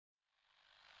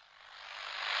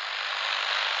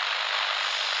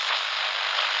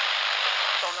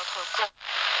cours au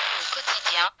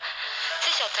quotidien.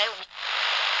 C'est sur Taïwan.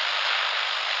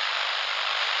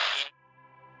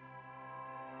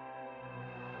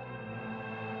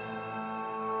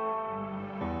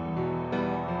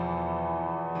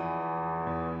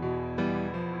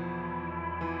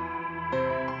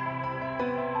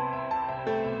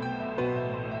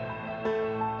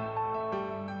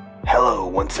 Hello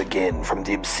once again from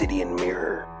the Obsidian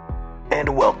Mirror,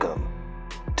 and welcome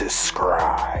to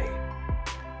Scry.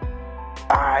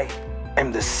 I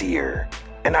am the Seer,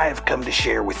 and I have come to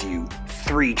share with you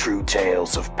 3 true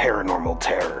tales of paranormal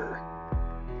terror.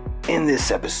 In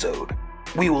this episode,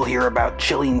 we will hear about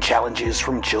chilling challenges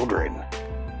from children,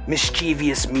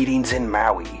 mischievous meetings in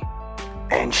Maui,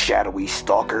 and shadowy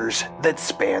stalkers that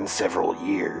span several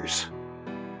years.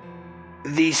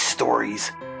 These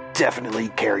stories definitely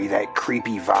carry that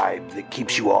creepy vibe that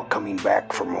keeps you all coming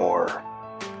back for more.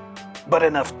 But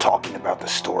enough talking about the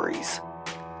stories.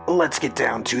 Let's get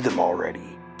down to them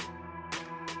already.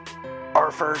 Our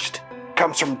first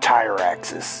comes from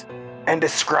Tyraxis and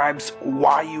describes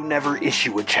why you never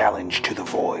issue a challenge to the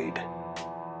void.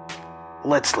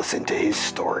 Let's listen to his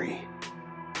story.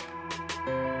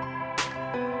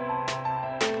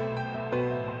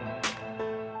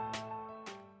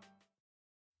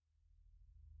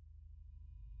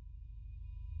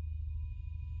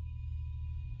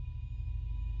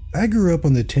 I grew up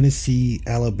on the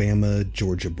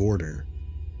Tennessee-Alabama-Georgia border,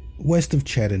 west of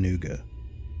Chattanooga.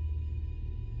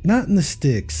 Not in the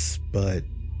sticks, but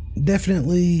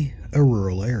definitely a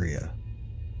rural area.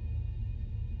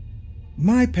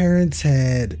 My parents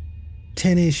had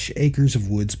 10-ish acres of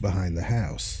woods behind the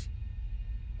house,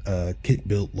 a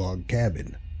kit-built log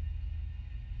cabin.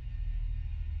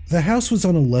 The house was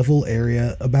on a level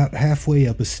area about halfway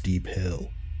up a steep hill,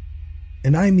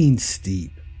 and I mean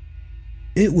steep.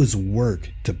 It was work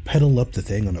to pedal up the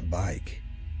thing on a bike.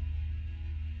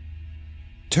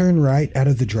 Turn right out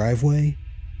of the driveway,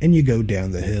 and you go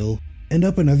down the hill and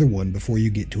up another one before you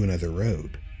get to another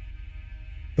road.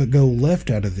 But go left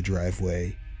out of the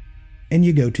driveway, and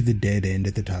you go to the dead end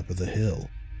at the top of the hill.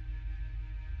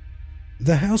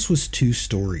 The house was 2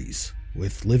 stories,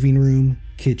 with living room,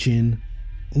 kitchen,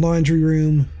 laundry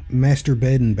room, master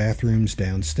bed and bathrooms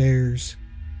downstairs,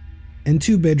 and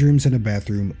 2 bedrooms and a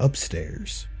bathroom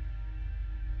upstairs.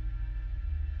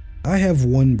 I have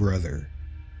 1 brother,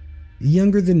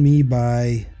 younger than me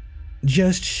by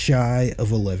just shy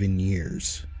of 11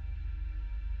 years.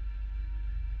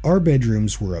 Our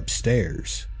bedrooms were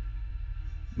upstairs,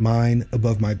 mine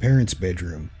above my parents'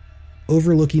 bedroom,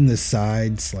 overlooking the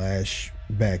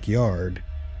side/backyard,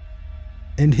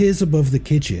 and his above the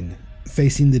kitchen,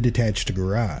 facing the detached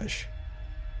garage.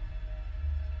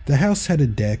 The house had a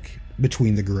deck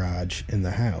between the garage and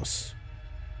the house.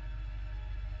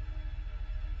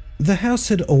 The house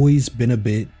had always been a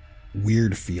bit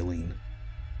weird feeling.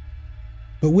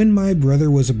 But when my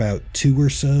brother was about 2 or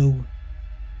so,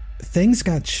 things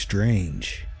got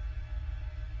strange.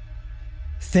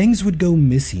 Things would go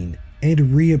missing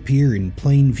and reappear in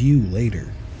plain view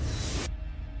later.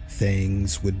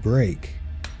 Things would break.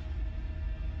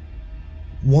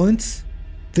 Once,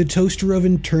 the toaster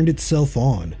oven turned itself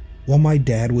on while my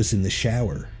dad was in the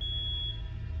shower.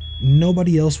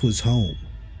 Nobody else was home,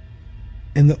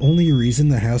 and the only reason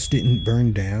the house didn't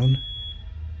burn down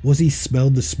was he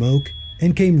smelled the smoke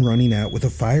and came running out with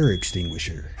a fire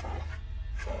extinguisher.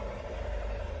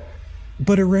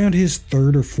 But around his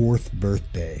 3rd or 4th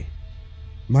birthday,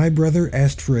 my brother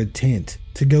asked for a tent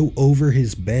to go over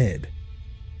his bed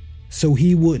so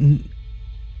he wouldn't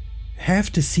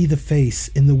have to see the face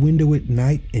in the window at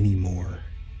night anymore.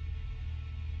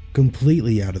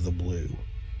 Completely out of the blue.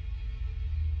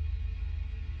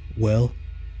 Well,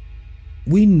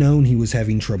 we'd known he was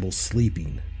having trouble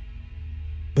sleeping,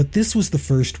 but this was the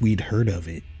first we'd heard of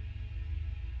it.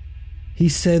 He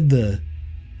said the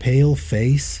pale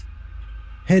face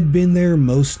had been there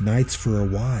most nights for a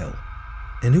while,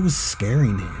 and it was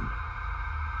scaring him.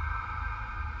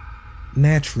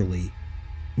 Naturally,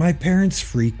 my parents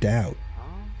freaked out,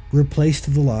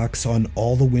 replaced the locks on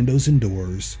all the windows and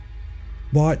doors,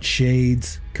 bought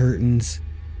shades, curtains,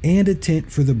 and a tent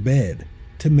for the bed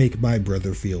to make my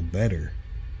brother feel better.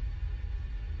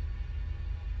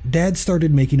 Dad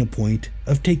started making a point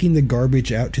of taking the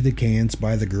garbage out to the cans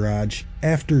by the garage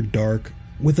after dark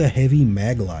with a heavy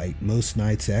mag light most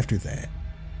nights after that.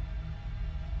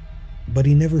 But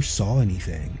he never saw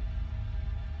anything.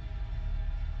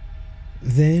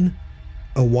 Then,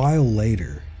 a while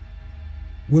later,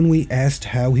 when we asked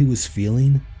how he was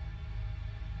feeling,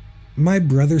 my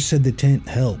brother said the tent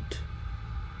helped,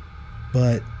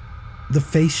 but the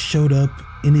face showed up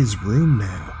in his room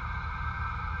now.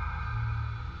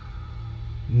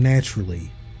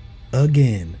 Naturally,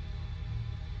 again,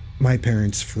 my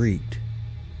parents freaked.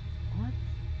 What?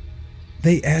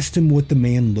 They asked him what the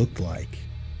man looked like.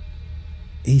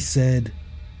 He said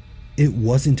it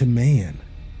wasn't a man.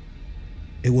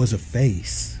 It was a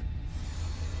face.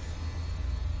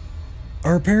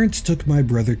 Our parents took my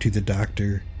brother to the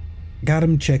doctor, got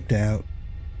him checked out,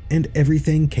 and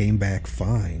everything came back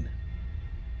fine.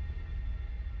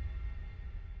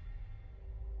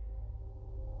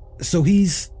 So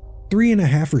he's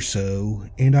 3.5 or so,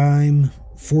 and I'm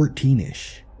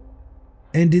 14-ish,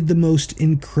 and did the most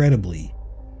incredibly,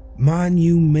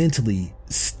 monumentally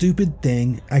stupid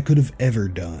thing I could have ever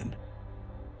done.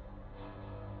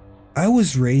 I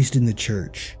was raised in the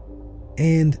church,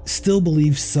 and still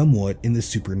believe somewhat in the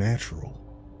supernatural.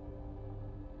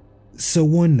 So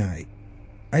one night,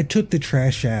 I took the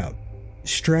trash out,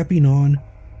 strapping on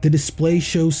the display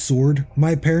show sword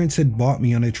my parents had bought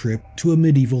me on a trip to a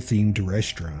medieval-themed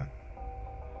restaurant.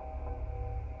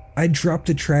 I dropped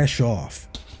the trash off,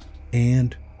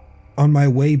 and on my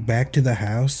way back to the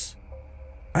house,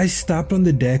 I stopped on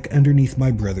the deck underneath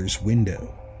my brother's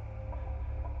window.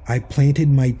 I planted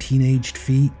my teenaged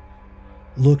feet,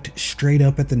 looked straight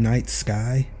up at the night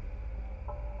sky,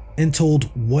 and told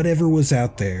whatever was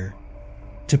out there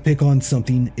to pick on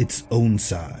something its own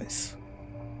size.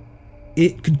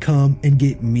 It could come and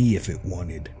get me if it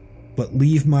wanted, but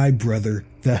leave my brother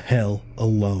the hell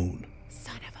alone.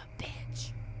 Son of a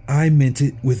bitch. I meant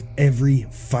it with every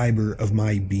fiber of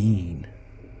my being.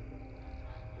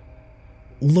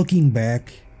 Looking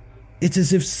back, it's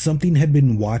as if something had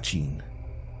been watching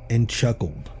and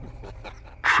chuckled.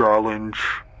 Challenge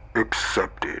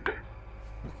accepted.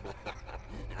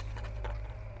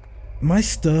 My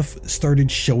stuff started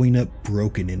showing up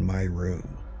broken in my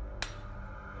room.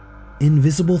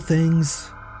 Invisible things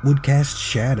would cast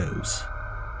shadows.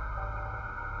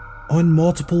 On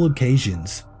multiple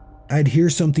occasions, I'd hear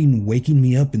something waking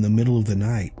me up in the middle of the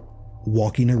night,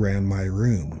 walking around my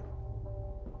room.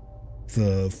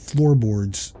 The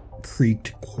floorboards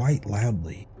creaked quite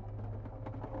loudly.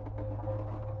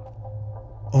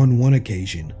 On one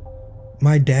occasion,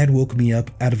 my dad woke me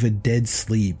up out of a dead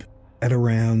sleep at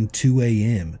around 2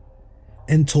 a.m.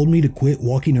 and told me to quit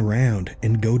walking around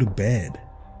and go to bed.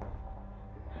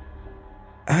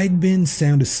 I'd been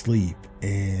sound asleep,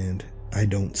 and I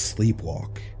don't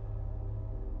sleepwalk.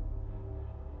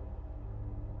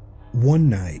 One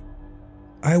night,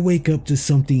 I wake up to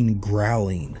something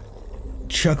growling,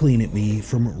 chuckling at me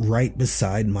from right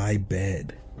beside my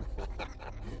bed.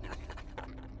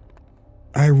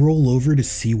 I roll over to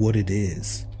see what it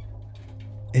is,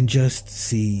 and just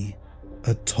see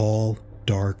a tall,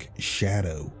 dark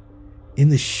shadow in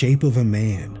the shape of a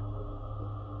man,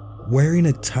 wearing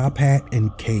a top hat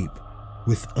and cape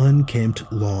with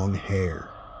unkempt long hair,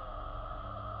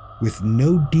 with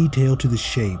no detail to the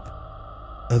shape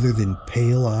other than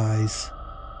pale eyes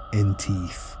and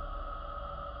teeth.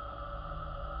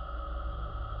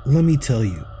 Let me tell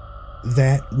you,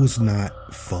 that was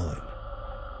not fun.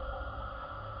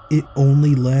 It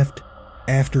only left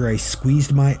after I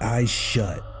squeezed my eyes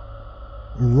shut,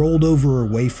 rolled over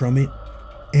away from it,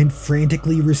 and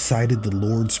frantically recited the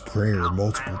Lord's Prayer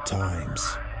multiple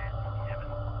times.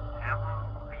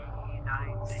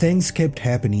 Things kept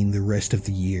happening the rest of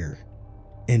the year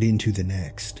and into the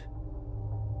next.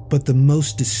 But the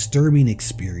most disturbing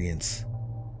experience,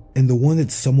 and the one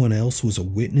that someone else was a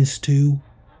witness to,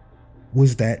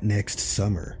 was that next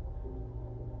summer.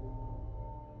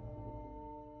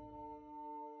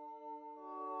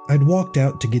 I'd walked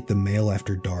out to get the mail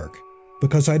after dark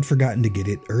because I'd forgotten to get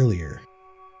it earlier.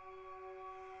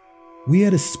 We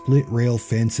had a split rail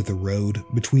fence at the road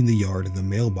between the yard and the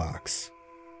mailbox,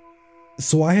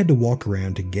 so I had to walk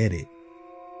around to get it.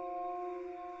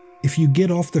 If you get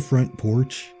off the front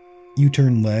porch, you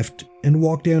turn left and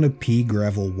walk down a pea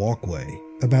gravel walkway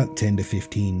about 10 to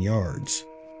 15 yards.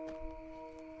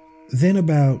 Then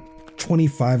about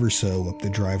 25 or so up the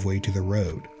driveway to the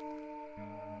road.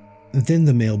 Then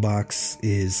the mailbox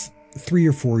is 3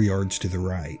 or 4 yards to the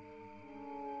right.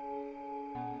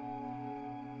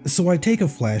 So I take a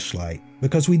flashlight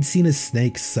because we'd seen a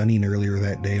snake sunning earlier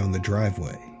that day on the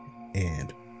driveway,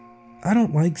 and I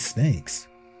don't like snakes.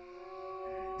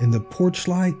 And the porch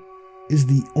light is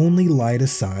the only light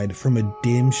aside from a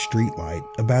dim street light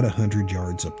about 100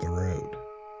 yards up the road.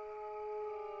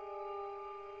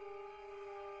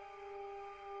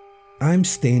 I'm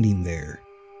standing there,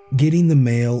 getting the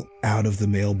mail out of the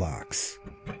mailbox,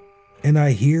 and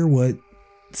I hear what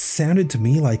sounded to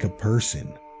me like a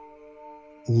person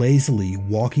lazily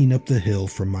walking up the hill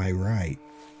from my right,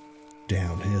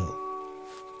 downhill.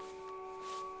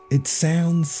 It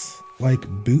sounds like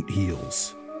boot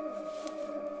heels.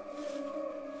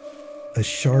 A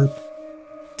sharp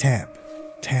tap,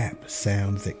 tap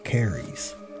sound that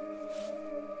carries.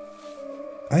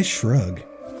 I shrug,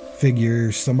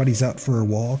 figure somebody's out for a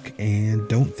walk and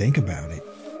don't think about it.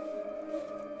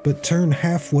 But turn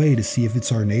halfway to see if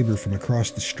it's our neighbor from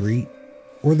across the street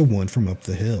or the one from up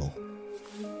the hill.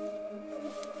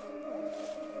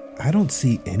 I don't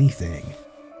see anything.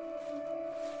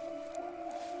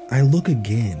 I look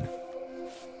again,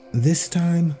 this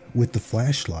time with the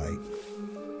flashlight.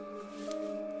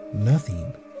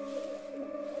 Nothing.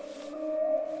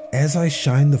 As I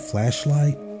shine the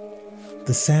flashlight,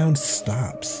 the sound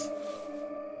stops.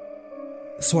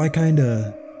 So I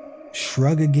kinda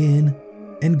shrug again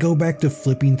and go back to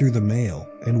flipping through the mail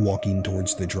and walking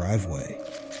towards the driveway.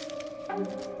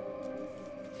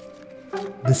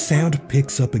 The sound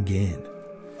picks up again,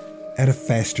 at a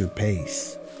faster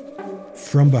pace,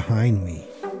 from behind me.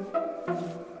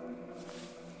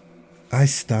 I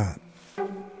stop,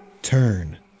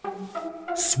 turn,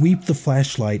 sweep the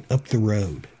flashlight up the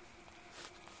road.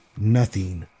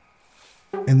 Nothing,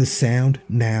 and the sound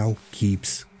now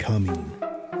keeps coming.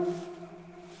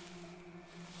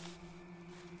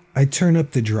 I turn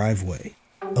up the driveway,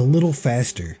 a little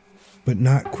faster, but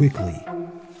not quickly,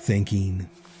 thinking,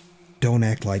 don't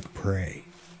act like prey.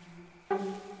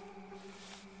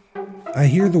 I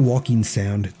hear the walking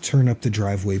sound turn up the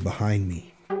driveway behind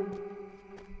me.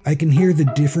 I can hear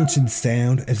the difference in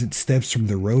sound as it steps from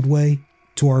the roadway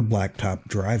to our blacktop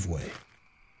driveway.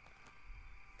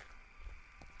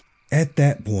 At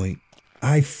that point,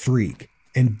 I freak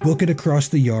and book it across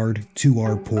the yard to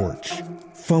our porch,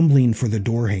 fumbling for the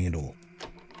door handle.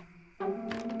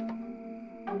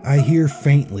 I hear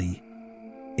faintly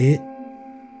it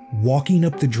walking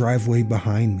up the driveway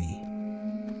behind me,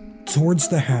 towards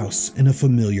the house in a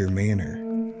familiar manner,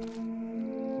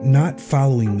 not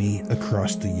following me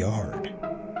across the yard.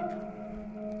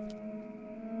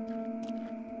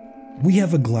 We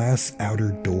have a glass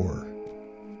outer door,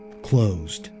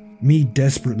 closed, me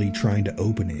desperately trying to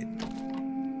open it,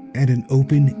 and an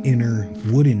open inner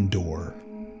wooden door.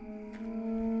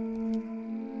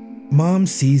 Mom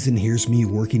sees and hears me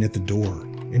working at the door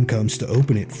and comes to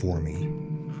open it for me.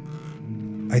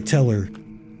 I tell her,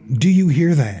 "Do you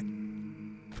hear that?"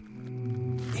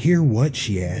 "Hear what?"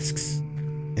 she asks,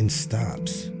 and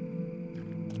stops.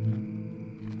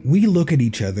 We look at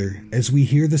each other as we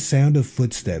hear the sound of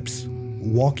footsteps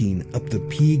walking up the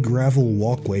pea gravel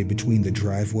walkway between the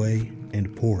driveway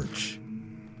and porch.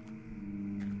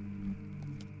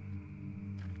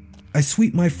 I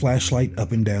sweep my flashlight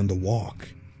up and down the walk,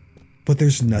 but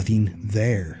there's nothing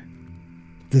there.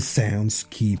 The sounds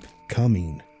keep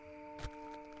coming.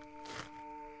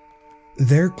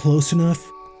 They're close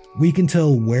enough, we can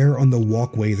tell where on the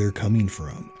walkway they're coming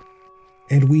from,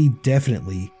 and we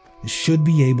definitely should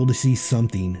be able to see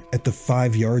something at the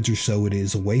 5 yards or so it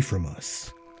is away from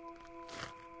us.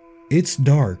 It's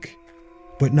dark,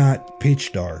 but not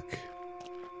pitch dark.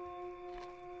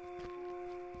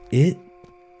 It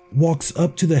walks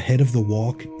up to the head of the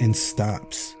walk and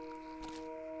stops,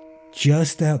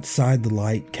 just outside the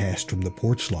light cast from the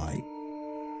porch light,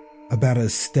 about a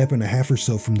step and a half or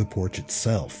so from the porch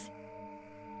itself.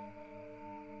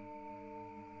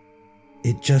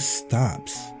 It just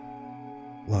stops,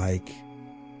 like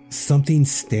something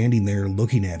standing there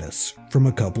looking at us from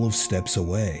a couple of steps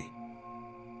away.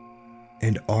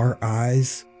 And our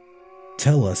eyes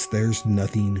tell us there's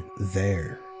nothing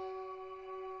there.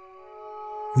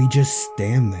 We just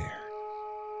stand there.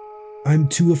 I'm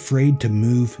too afraid to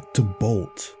move to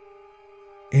bolt.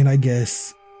 And I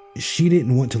guess she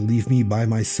didn't want to leave me by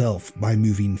myself by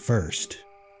moving first.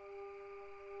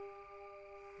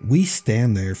 We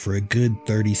stand there for a good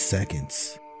 30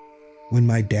 seconds when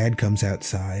my dad comes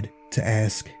outside to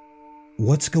ask,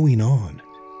 "What's going on?"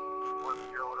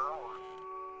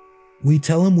 We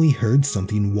tell him we heard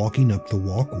something walking up the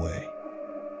walkway.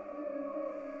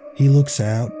 He looks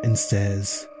out and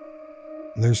says,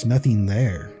 "There's nothing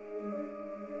there,"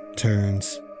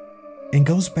 turns, and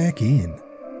goes back in.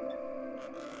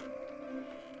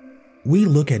 We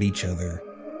look at each other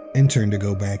and turn to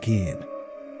go back in,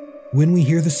 when we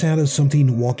hear the sound of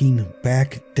something walking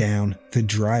back down the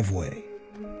driveway.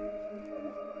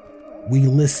 We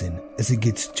listen as it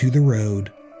gets to the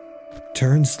road,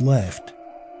 turns left,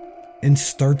 and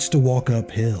starts to walk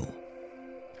uphill,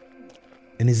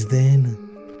 and is then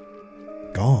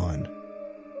gone.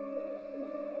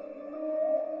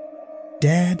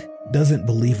 Dad doesn't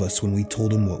believe us when we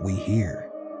told him what we hear.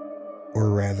 Or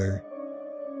rather,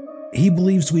 he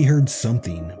believes we heard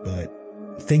something, but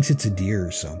thinks it's a deer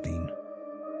or something.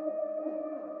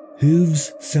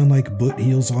 Hooves sound like boot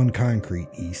heels on concrete,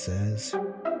 he says.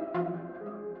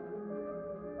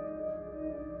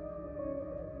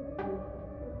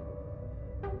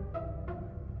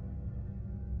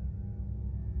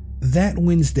 That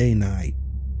Wednesday night,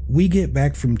 we get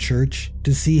back from church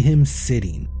to see him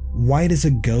sitting, white as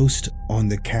a ghost, on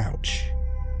the couch.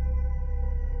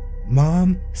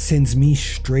 Mom sends me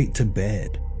straight to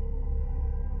bed.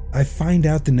 I find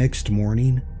out the next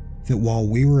morning that while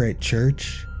we were at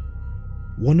church,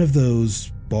 one of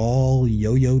those ball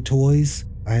yo-yo toys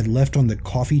I had left on the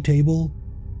coffee table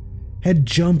had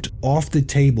jumped off the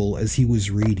table as he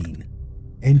was reading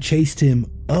and chased him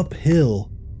uphill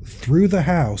through the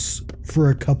house for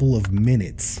a couple of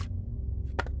minutes.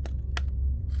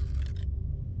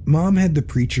 Mom had the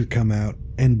preacher come out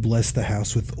and bless the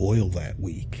house with oil that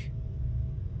week.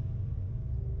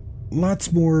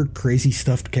 Lots more crazy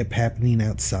stuff kept happening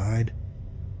outside,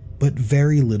 but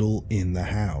very little in the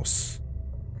house.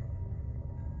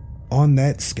 On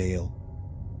that scale,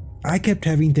 I kept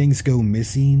having things go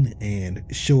missing and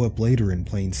show up later in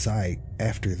plain sight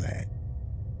after that.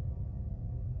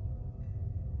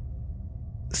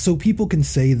 So people can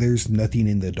say there's nothing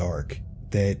in the dark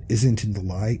that isn't in the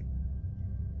light,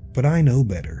 but I know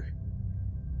better.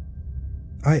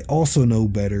 I also know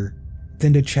better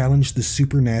than to challenge the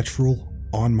supernatural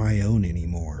on my own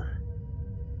anymore.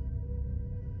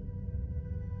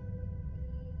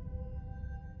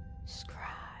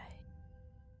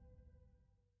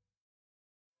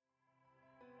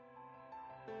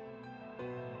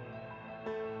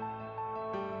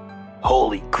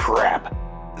 Holy crap,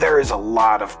 there is a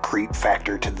lot of creep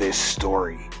factor to this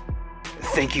story.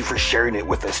 Thank you for sharing it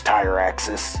with us, Tire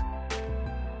Axis.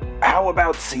 How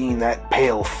about seeing that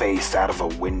pale face out of a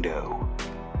window?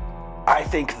 I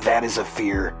think that is a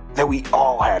fear that we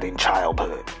all had in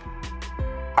childhood.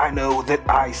 I know that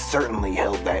I certainly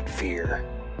held that fear.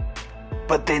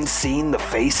 But then seeing the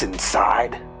face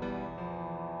inside,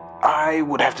 I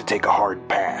would have to take a hard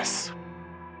pass.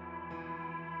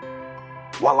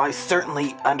 While I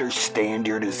certainly understand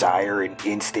your desire and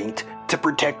instinct to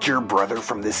protect your brother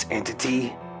from this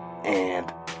entity,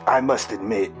 and I must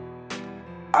admit,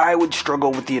 I would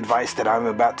struggle with the advice that I'm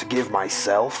about to give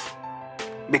myself,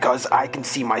 because I can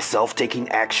see myself taking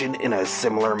action in a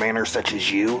similar manner such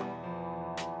as you.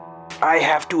 I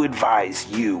have to advise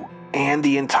you and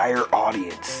the entire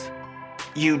audience,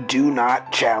 you do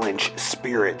not challenge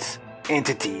spirits,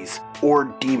 entities, or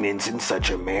demons in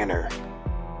such a manner.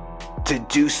 To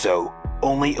do so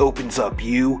only opens up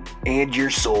you and your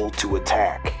soul to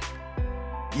attack.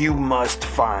 You must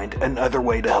find another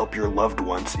way to help your loved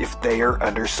ones if they are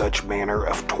under such manner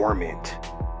of torment.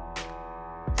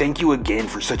 Thank you again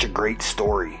for such a great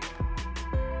story.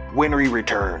 When we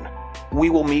return, we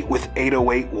will meet with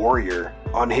 808 Warrior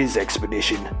on his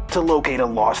expedition to locate a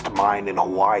lost mine in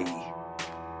Hawaii.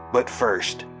 But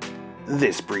first,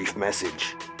 this brief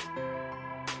message.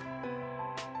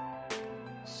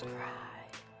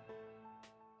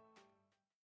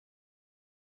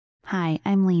 Hi,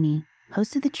 I'm Lainey,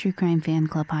 host of the True Crime Fan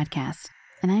Club podcast,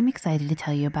 and I'm excited to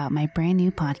tell you about my brand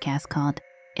new podcast called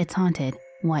It's Haunted,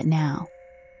 What Now?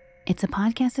 It's a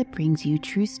podcast that brings you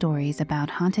true stories about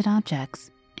haunted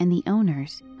objects and the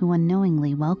owners who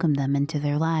unknowingly welcome them into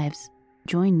their lives.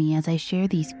 Join me as I share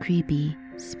these creepy,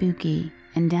 spooky,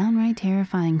 and downright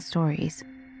terrifying stories.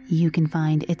 You can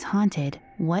find It's Haunted,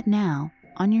 What Now?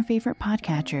 On your favorite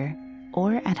podcatcher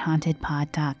or at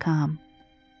hauntedpod.com.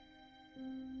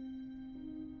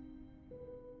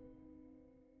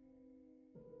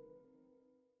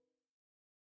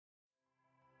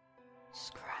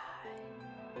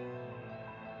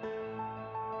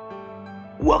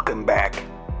 Welcome back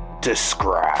to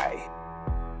Scry.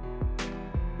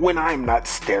 When I'm not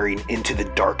staring into the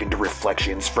darkened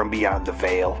reflections from beyond the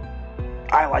veil,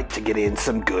 I like to get in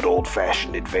some good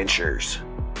old-fashioned adventures.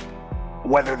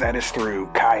 Whether that is through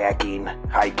kayaking,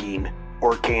 hiking,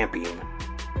 or camping,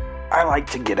 I like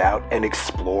to get out and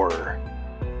explore.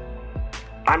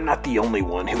 I'm not the only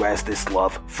one who has this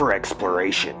love for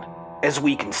exploration, as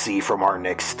we can see from our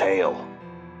next tale.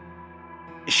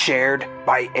 Shared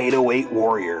by 808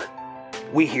 Warrior,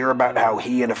 we hear about how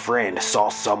he and a friend saw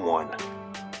someone,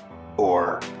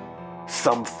 or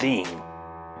something,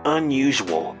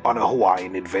 unusual on a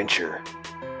Hawaiian adventure.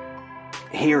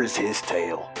 Here is his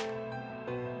tale.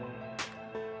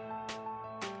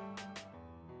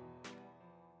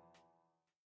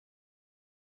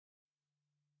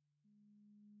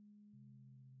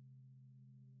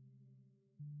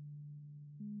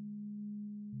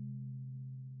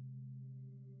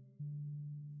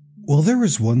 Well, there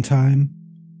was one time,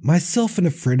 myself and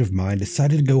a friend of mine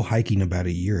decided to go hiking about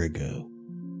a year ago.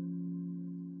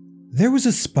 There was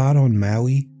a spot on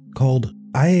Maui called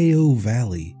Aiao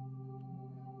Valley.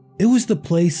 It was the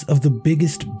place of the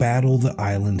biggest battle the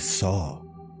island saw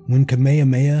when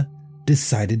Kamehameha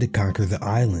decided to conquer the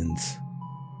islands.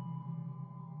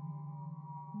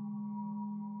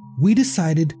 We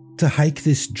decided to hike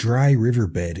this dry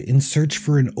riverbed and search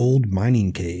for an old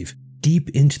mining cave deep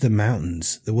into the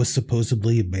mountains that was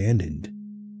supposedly abandoned.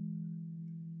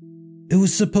 It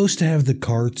was supposed to have the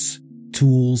carts,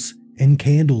 tools, and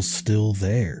candles still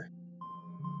there.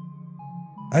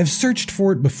 I've searched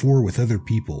for it before with other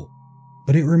people,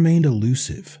 but it remained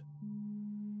elusive.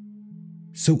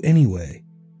 So anyway,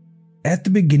 at the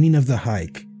beginning of the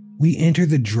hike, we enter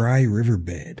the dry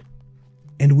riverbed,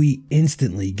 and we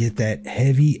instantly get that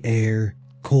heavy air,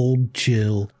 cold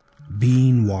chill,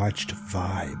 being watched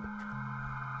vibe.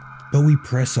 But we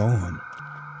press on.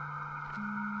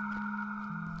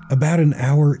 About an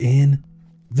hour in,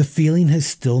 the feeling has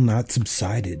still not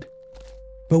subsided,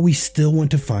 but we still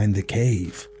want to find the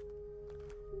cave.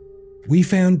 We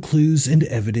found clues and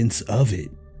evidence of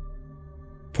it.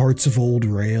 Parts of old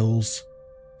rails,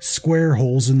 square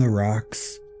holes in the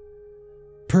rocks,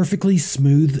 perfectly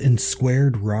smooth and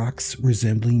squared rocks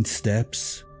resembling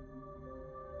steps.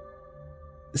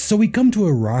 So we come to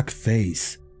a rock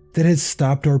face that has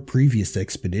stopped our previous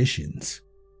expeditions.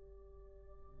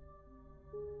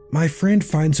 My friend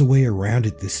finds a way around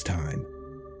it this time,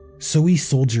 so we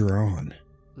soldier on.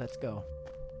 Let's go.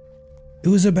 It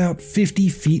was about 50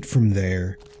 feet from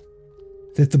there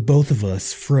that the both of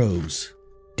us froze,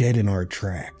 dead in our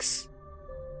tracks,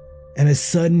 and a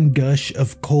sudden gush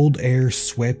of cold air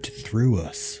swept through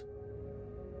us.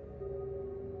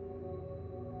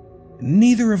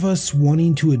 Neither of us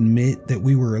wanting to admit that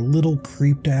we were a little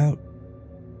creeped out,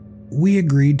 we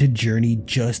agreed to journey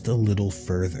just a little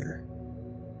further.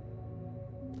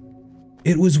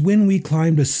 It was when we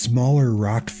climbed a smaller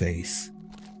rock face,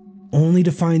 only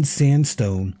to find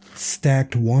sandstone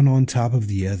stacked one on top of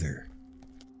the other.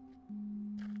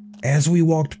 As we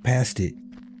walked past it,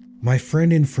 my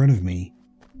friend in front of me,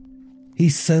 he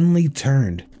suddenly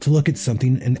turned to look at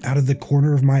something, and out of the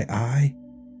corner of my eye,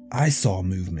 I saw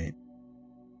movement.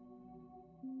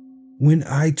 When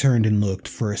I turned and looked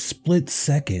for a split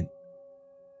second,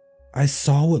 I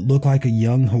saw what looked like a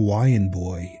young Hawaiian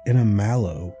boy in a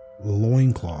mallow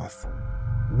loincloth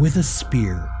with a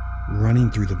spear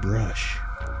running through the brush.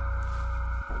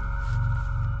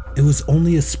 It was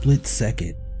only a split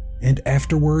second, and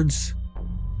afterwards,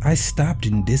 I stopped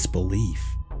in disbelief.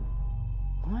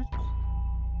 What?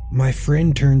 My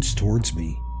friend turns towards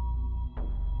me.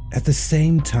 At the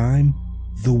same time,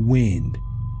 the wind,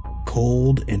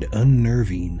 cold and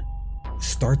unnerving,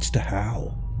 starts to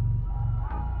howl.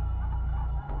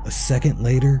 A second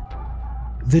later,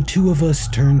 the two of us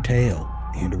turn tail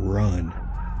and run.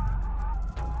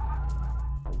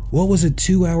 What was a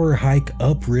 2-hour hike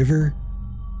upriver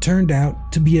turned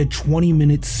out to be a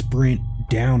 20-minute sprint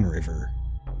downriver.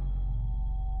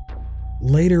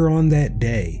 Later on that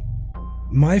day,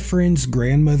 my friend's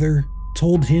grandmother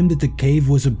told him that the cave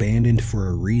was abandoned for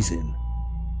a reason.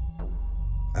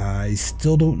 I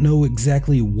still don't know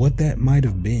exactly what that might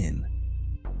have been,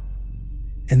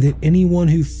 and that anyone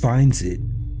who finds it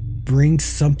brings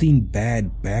something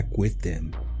bad back with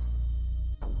them.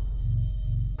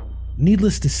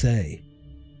 Needless to say,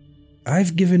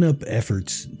 I've given up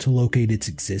efforts to locate its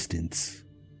existence.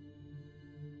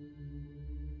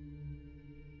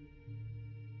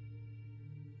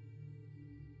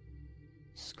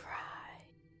 Scry.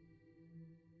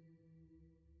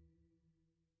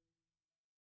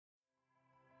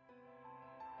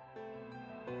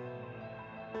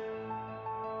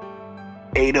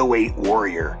 808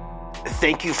 Warrior,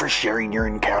 thank you for sharing your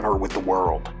encounter with the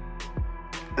world.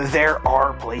 There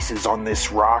are places on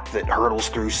this rock that hurtles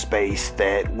through space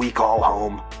that we call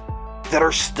home that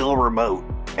are still remote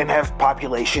and have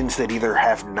populations that either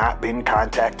have not been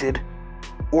contacted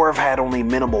or have had only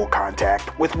minimal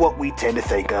contact with what we tend to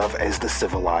think of as the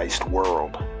civilized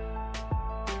world.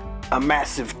 A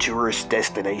massive tourist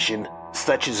destination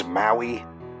such as Maui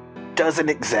doesn't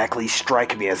exactly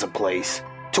strike me as a place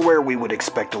to where we would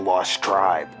expect a lost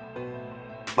tribe,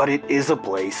 but it is a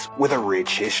place with a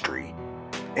rich history,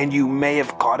 and you may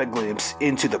have caught a glimpse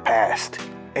into the past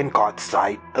and caught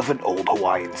sight of an old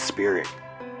Hawaiian spirit.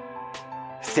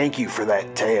 Thank you for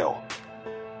that tale.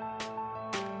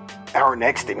 Our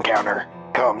next encounter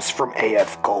comes from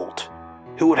AF Colt,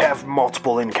 who would have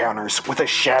multiple encounters with a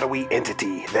shadowy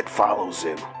entity that follows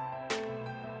him.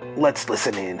 Let's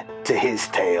listen in to his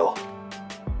tale.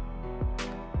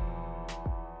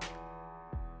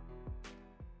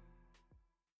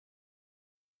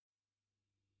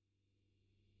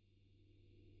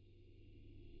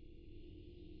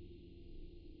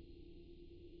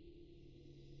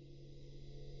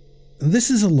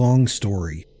 This is a long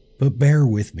story, but bear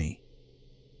with me.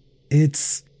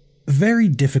 It's very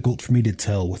difficult for me to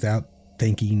tell without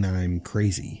thinking I'm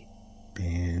crazy,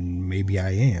 and maybe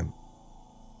I am.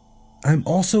 I'm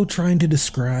also trying to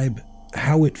describe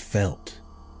how it felt,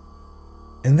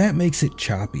 and that makes it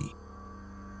choppy.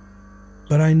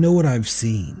 But I know what I've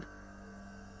seen.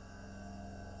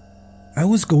 I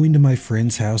was going to my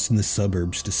friend's house in the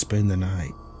suburbs to spend the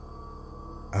night.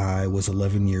 I was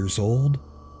 11 years old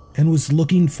and was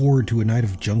looking forward to a night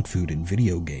of junk food and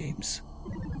video games.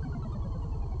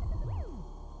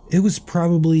 It was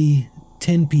probably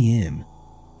 10 p.m.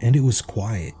 and it was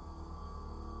quiet.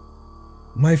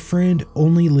 My friend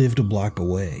only lived a block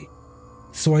away,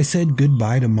 so I said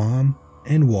goodbye to Mom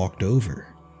and walked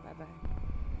over.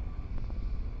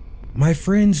 My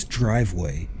friend's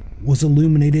driveway was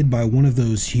illuminated by one of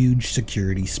those huge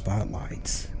security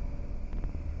spotlights.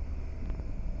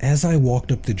 As I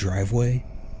walked up the driveway,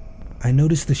 I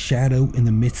noticed the shadow in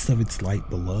the midst of its light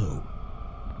below.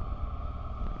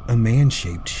 A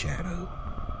man-shaped shadow.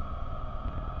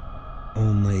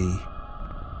 Only,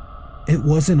 it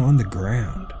wasn't on the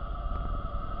ground.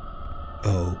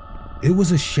 Oh, it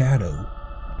was a shadow,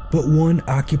 but one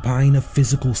occupying a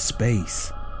physical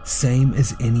space, same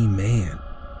as any man.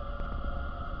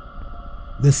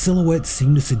 The silhouette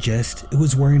seemed to suggest it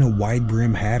was wearing a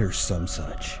wide-brim hat or some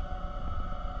such.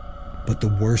 But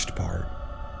the worst part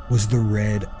was the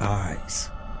red eyes.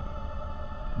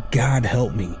 God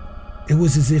help me, it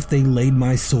was as if they laid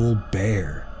my soul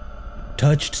bare,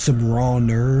 touched some raw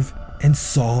nerve, and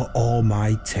saw all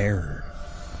my terror.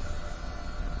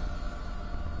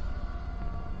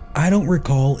 I don't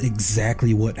recall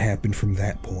exactly what happened from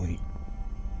that point.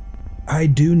 I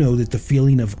do know that the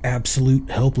feeling of absolute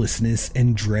helplessness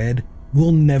and dread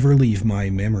will never leave my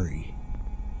memory.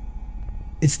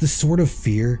 It's the sort of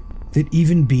fear that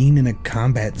even being in a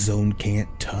combat zone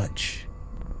can't touch.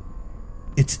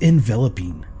 It's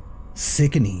enveloping,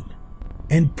 sickening,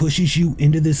 and pushes you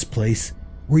into this place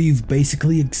where you've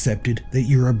basically accepted that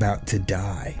you're about to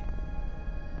die.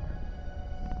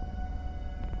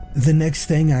 The next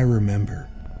thing I remember,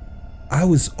 I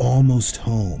was almost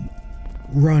home,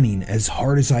 running as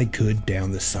hard as I could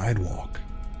down the sidewalk.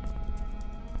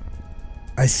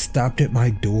 I stopped at my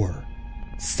door,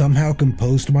 somehow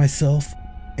composed myself,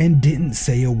 and didn't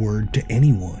say a word to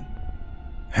anyone.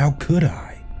 How could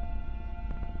I?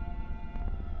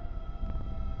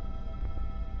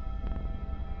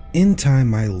 In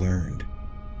time I learned,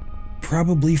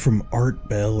 probably from Art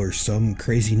Bell or some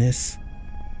craziness,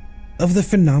 of the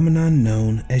phenomenon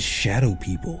known as shadow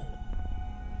people.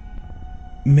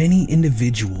 Many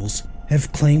individuals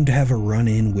have claimed to have a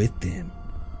run-in with them,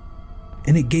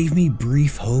 and it gave me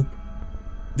brief hope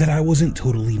that I wasn't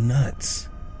totally nuts.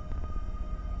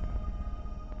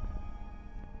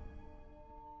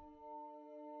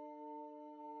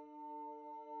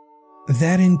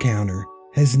 That encounter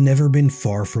has never been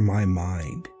far from my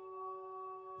mind,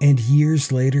 and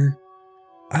years later,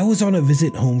 I was on a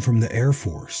visit home from the Air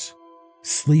Force,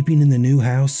 sleeping in the new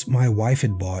house my wife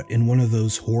had bought in one of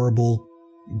those horrible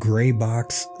gray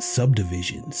box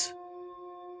subdivisions.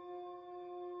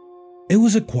 It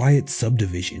was a quiet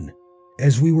subdivision,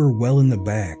 as we were well in the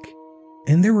back,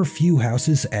 and there were few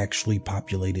houses actually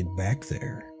populated back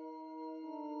there.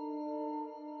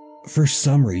 For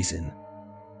some reason,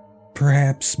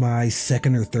 perhaps my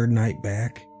second or third night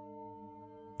back,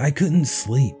 I couldn't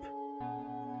sleep.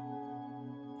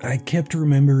 I kept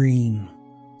remembering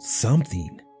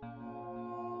something.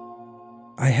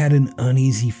 I had an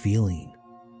uneasy feeling.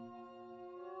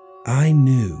 I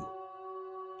knew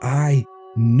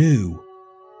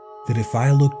that if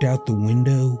I looked out the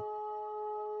window,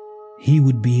 he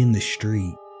would be in the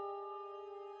street.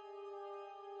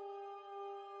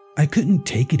 I couldn't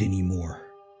take it anymore.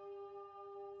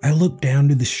 I looked down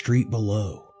to the street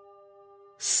below,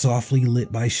 softly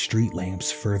lit by street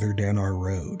lamps further down our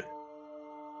road.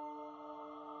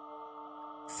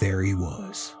 There he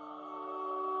was.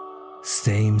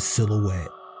 Same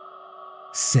silhouette,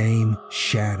 same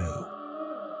shadow,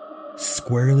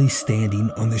 squarely standing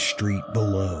on the street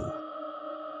below.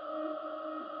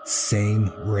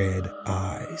 Same red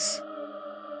eyes,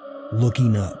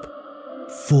 looking up,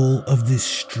 full of this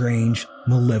strange,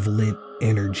 malevolent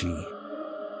energy.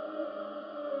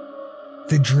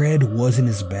 The dread wasn't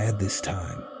as bad this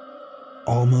time,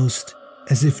 almost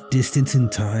as if distance and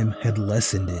time had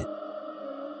lessened it.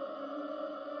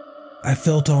 I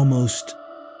felt almost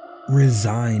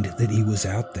resigned that he was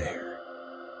out there,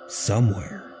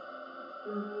 somewhere.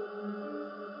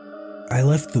 I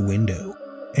left the window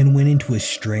and went into a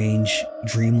strange,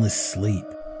 dreamless sleep.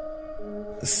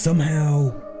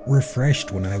 Somehow,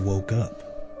 refreshed when I woke up.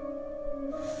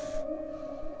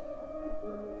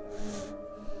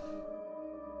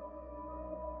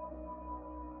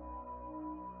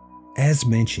 As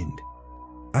mentioned,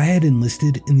 I had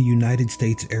enlisted in the United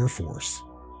States Air Force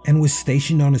and was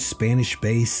stationed on a Spanish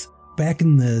base back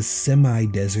in the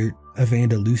semi-desert of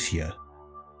Andalusia,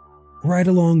 right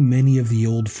along many of the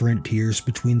old frontiers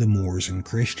between the Moors and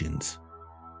Christians.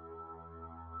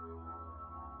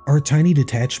 Our tiny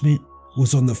detachment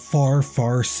was on the far,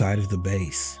 far side of the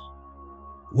base,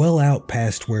 well out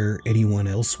past where anyone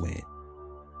else went.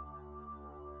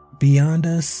 Beyond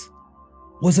us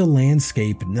was a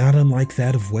landscape not unlike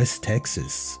that of West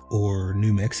Texas or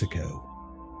New Mexico.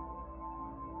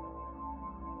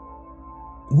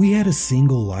 We had a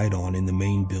single light on in the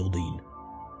main building,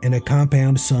 and a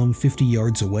compound some 50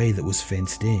 yards away that was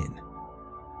fenced in.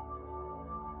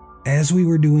 As we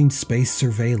were doing space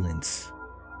surveillance,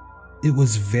 it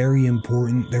was very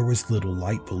important there was little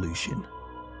light pollution.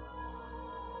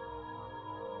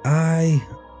 I,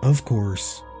 of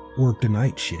course, worked a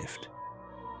night shift,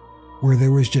 where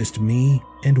there was just me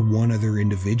and one other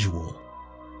individual,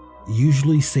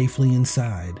 usually safely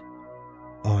inside,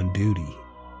 on duty.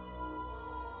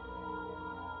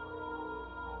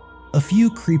 A few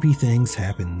creepy things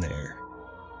happened there.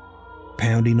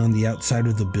 Pounding on the outside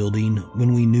of the building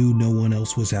when we knew no one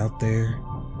else was out there.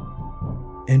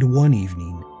 And one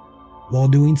evening, while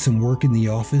doing some work in the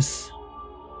office,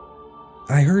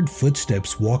 I heard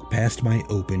footsteps walk past my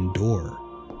open door,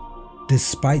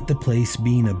 despite the place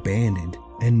being abandoned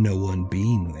and no one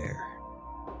being there.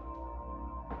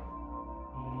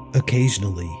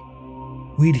 Occasionally,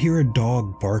 we'd hear a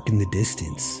dog bark in the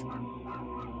distance.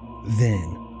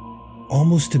 Then,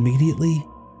 almost immediately,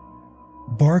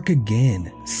 bark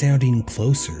again, sounding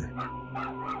closer.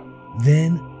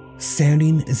 Then,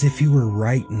 sounding as if he were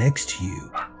right next to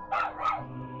you.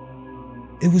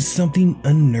 It was something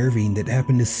unnerving that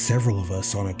happened to several of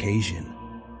us on occasion.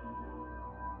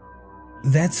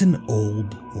 That's an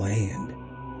old land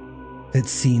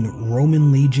that's seen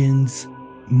Roman legions,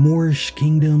 Moorish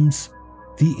kingdoms,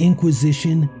 the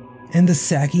Inquisition, and the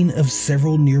sacking of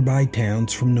several nearby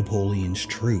towns from Napoleon's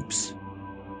troops.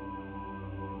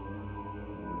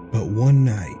 But one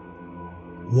night,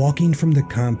 walking from the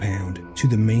compound to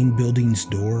the main building's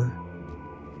door,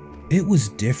 it was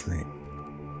different.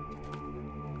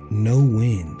 No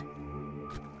wind.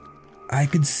 I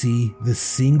could see the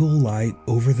single light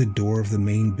over the door of the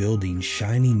main building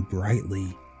shining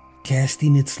brightly,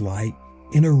 casting its light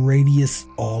in a radius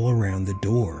all around the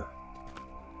door.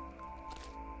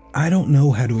 I don't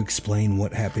know how to explain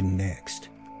what happened next.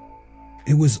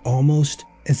 It was almost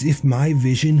as if my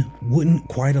vision wouldn't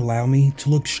quite allow me to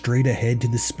look straight ahead to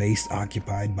the space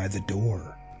occupied by the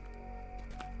door.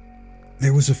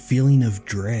 There was a feeling of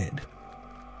dread,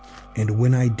 and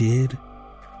when I did,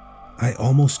 I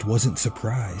almost wasn't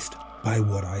surprised by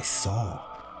what I saw.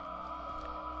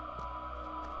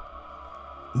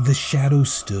 The shadow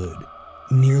stood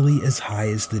nearly as high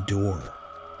as the door.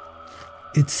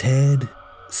 Its head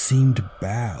seemed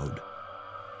bowed,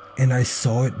 and I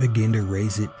saw it begin to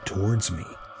raise it towards me.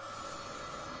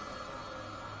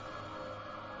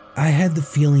 I had the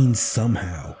feeling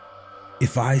somehow,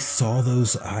 if I saw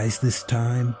those eyes this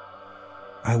time,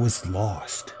 I was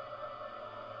lost.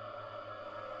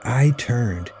 I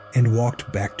turned and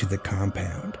walked back to the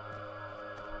compound.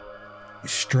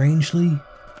 Strangely,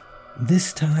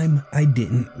 this time I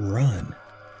didn't run.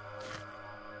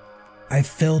 I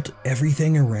felt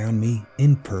everything around me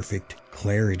in perfect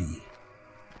clarity.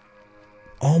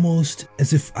 Almost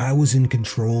as if I was in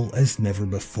control as never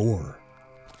before.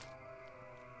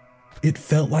 It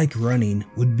felt like running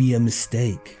would be a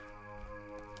mistake.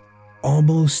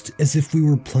 Almost as if we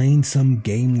were playing some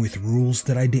game with rules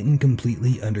that I didn't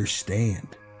completely understand.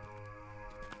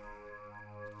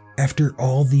 After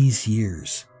all these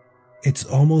years, it's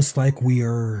almost like we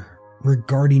are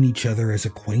regarding each other as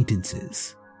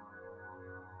acquaintances.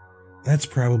 That's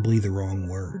probably the wrong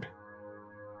word.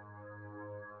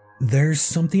 There's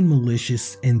something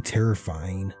malicious and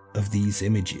terrifying of these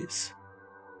images.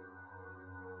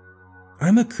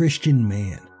 I'm a Christian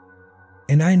man,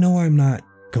 and I know I'm not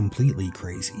completely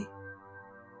crazy.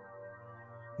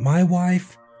 My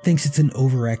wife thinks it's an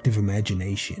overactive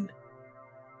imagination,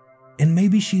 and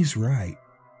maybe she's right.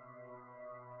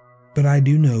 But I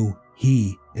do know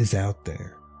he is out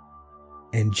there,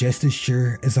 and just as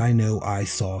sure as I know I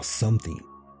saw something,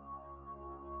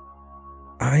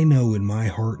 I know in my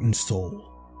heart and soul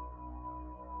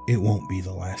it won't be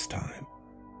the last time.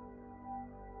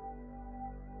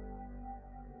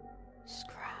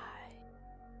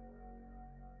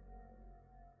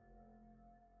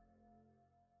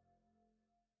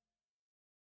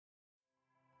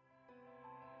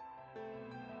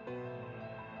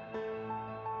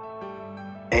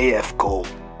 AF Cole,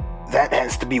 that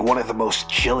has to be one of the most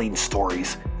chilling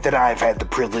stories that I've had the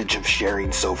privilege of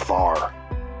sharing so far.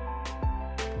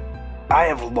 I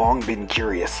have long been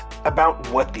curious about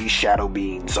what these shadow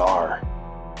beings are.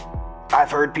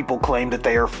 I've heard people claim that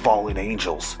they are fallen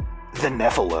angels, the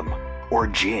Nephilim, or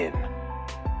Jinn.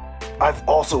 I've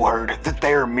also heard that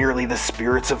they are merely the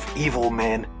spirits of evil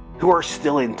men who are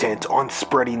still intent on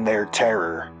spreading their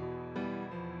terror.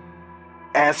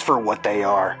 As for what they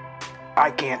are,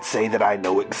 I can't say that I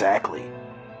know exactly.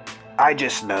 I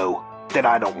just know that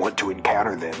I don't want to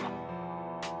encounter them.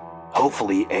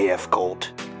 Hopefully, AF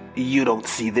Cult, you don't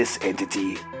see this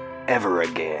entity ever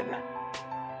again.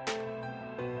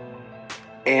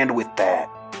 And with that,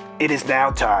 it is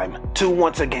now time to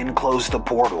once again close the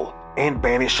portal and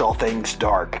banish all things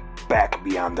dark back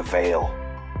beyond the veil.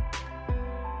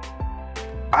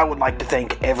 I would like to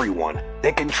thank everyone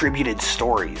that contributed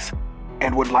stories,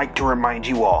 and would like to remind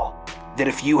you all that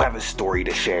if you have a story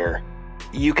to share,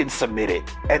 you can submit it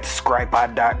at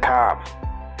scrypod.com,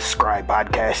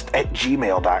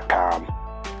 scrypodcast@gmail.com,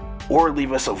 or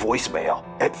leave us a voicemail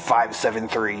at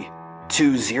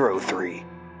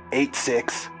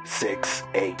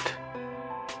 573-203-8668.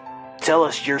 Tell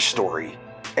us your story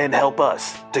and help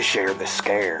us to share the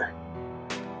scare.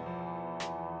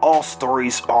 All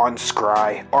stories on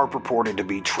Scry are purported to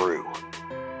be true.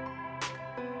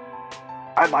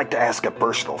 I'd like to ask a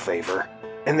personal favor,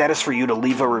 and that is for you to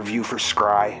leave a review for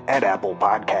Scry at Apple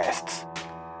Podcasts.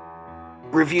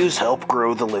 Reviews help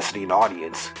grow the listening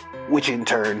audience, which in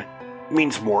turn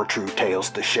means more true tales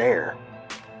to share.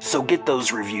 So get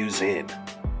those reviews in.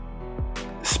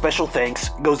 Special thanks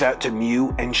goes out to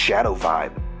Mew and Shadow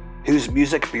Vibe, whose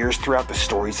music appears throughout the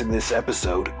stories in this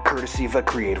episode, courtesy of a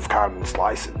Creative Commons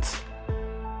license.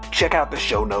 Check out the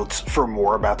show notes for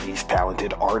more about these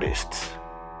talented artists.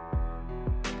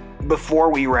 Before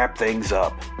we wrap things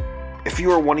up, if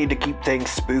you are wanting to keep things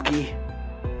spooky,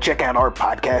 check out our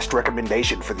podcast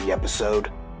recommendation for the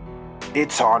episode,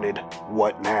 It's Haunted,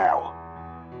 What Now?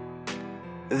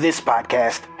 This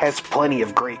podcast has plenty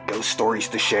of great ghost stories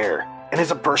to share, and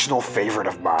is a personal favorite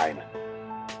of mine.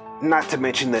 Not to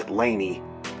mention that Lainey,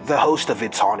 the host of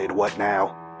It's Haunted, What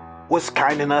Now, was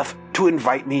kind enough to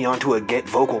invite me onto a Get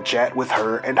Vocal chat with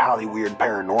her and Hollyweird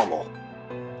Paranormal.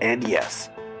 And yes,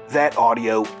 that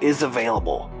audio is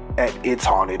available at It's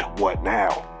Haunted, What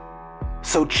Now?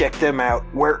 So check them out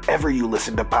wherever you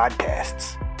listen to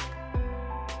podcasts.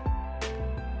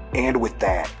 And with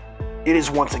that, it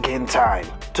is once again time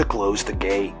to close the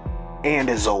gate, and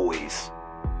as always,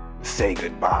 say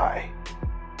goodbye.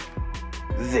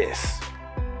 This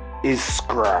is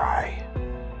Scry.